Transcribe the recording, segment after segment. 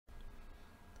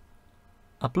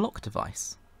A block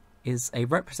device is a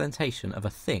representation of a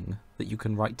thing that you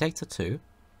can write data to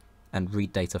and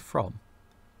read data from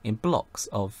in blocks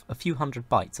of a few hundred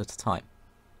bytes at a time.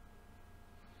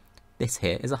 This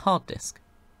here is a hard disk.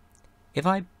 If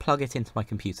I plug it into my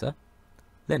computer,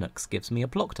 Linux gives me a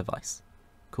block device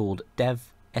called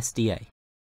dev SDA.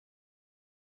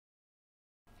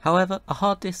 However, a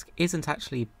hard disk isn't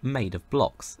actually made of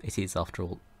blocks, it is after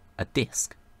all a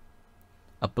disk.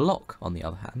 A block, on the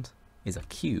other hand, is a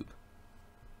cube.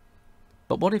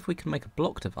 But what if we can make a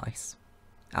block device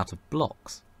out of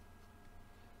blocks?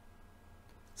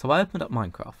 So I opened up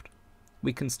Minecraft.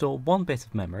 We can store 1 bit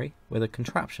of memory with a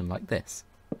contraption like this.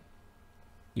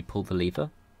 You pull the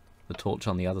lever, the torch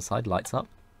on the other side lights up,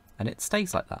 and it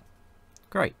stays like that.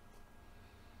 Great.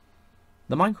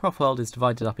 The Minecraft world is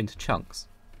divided up into chunks,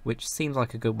 which seems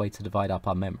like a good way to divide up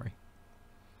our memory.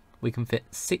 We can fit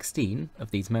 16 of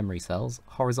these memory cells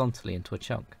horizontally into a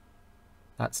chunk.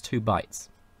 That's 2 bytes.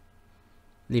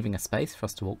 Leaving a space for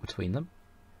us to walk between them,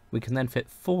 we can then fit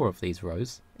 4 of these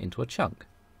rows into a chunk.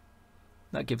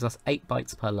 That gives us 8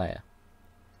 bytes per layer.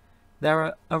 There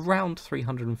are around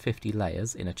 350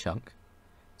 layers in a chunk,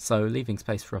 so leaving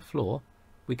space for a floor,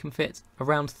 we can fit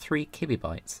around 3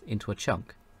 kilobytes into a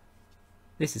chunk.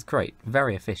 This is great,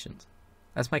 very efficient.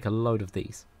 Let's make a load of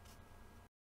these.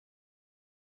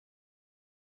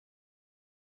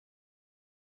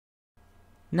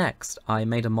 Next, I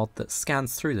made a mod that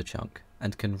scans through the chunk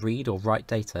and can read or write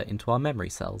data into our memory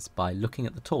cells by looking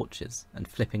at the torches and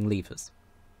flipping levers.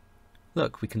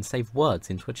 Look, we can save words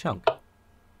into a chunk.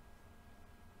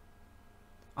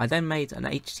 I then made an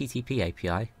HTTP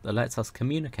API that lets us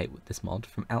communicate with this mod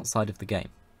from outside of the game.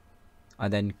 I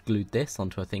then glued this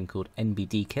onto a thing called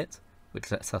NBDKit, which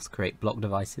lets us create block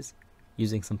devices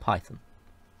using some Python.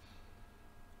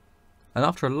 And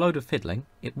after a load of fiddling,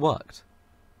 it worked.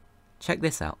 Check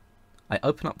this out. I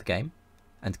open up the game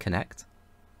and connect,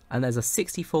 and there's a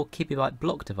 64 kilobyte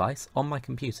block device on my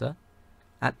computer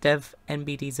at dev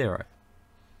NBD0.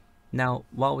 Now,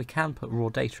 while we can put raw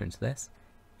data into this,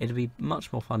 it'd be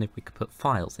much more fun if we could put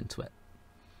files into it.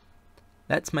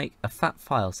 Let's make a fat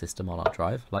file system on our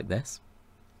drive, like this.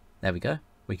 There we go.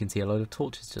 We can see a load of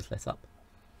torches just lit up.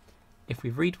 If we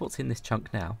read what's in this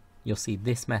chunk now, you'll see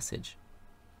this message.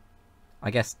 I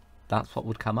guess that's what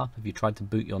would come up if you tried to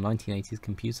boot your 1980s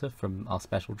computer from our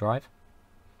special drive.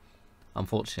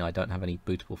 Unfortunately, I don't have any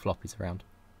bootable floppies around.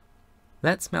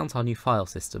 Let's mount our new file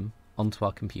system onto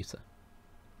our computer.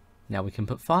 Now we can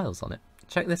put files on it.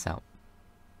 Check this out.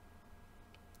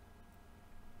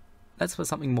 Let's put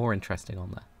something more interesting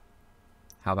on there.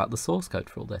 How about the source code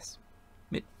for all this?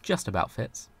 It just about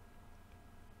fits.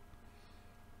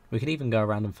 We can even go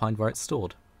around and find where it's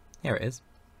stored. Here it is.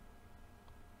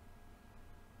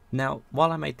 Now,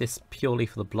 while I made this purely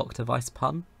for the block device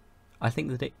pun, I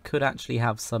think that it could actually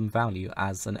have some value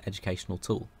as an educational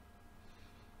tool.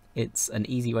 It's an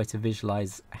easy way to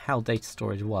visualize how data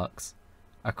storage works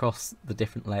across the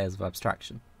different layers of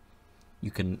abstraction. You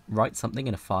can write something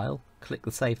in a file, click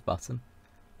the save button,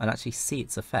 and actually see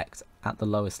its effect at the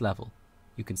lowest level.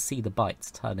 You can see the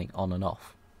bytes turning on and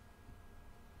off.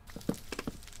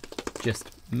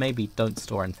 Just maybe don't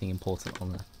store anything important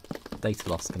on there. Data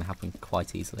loss can happen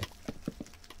quite easily.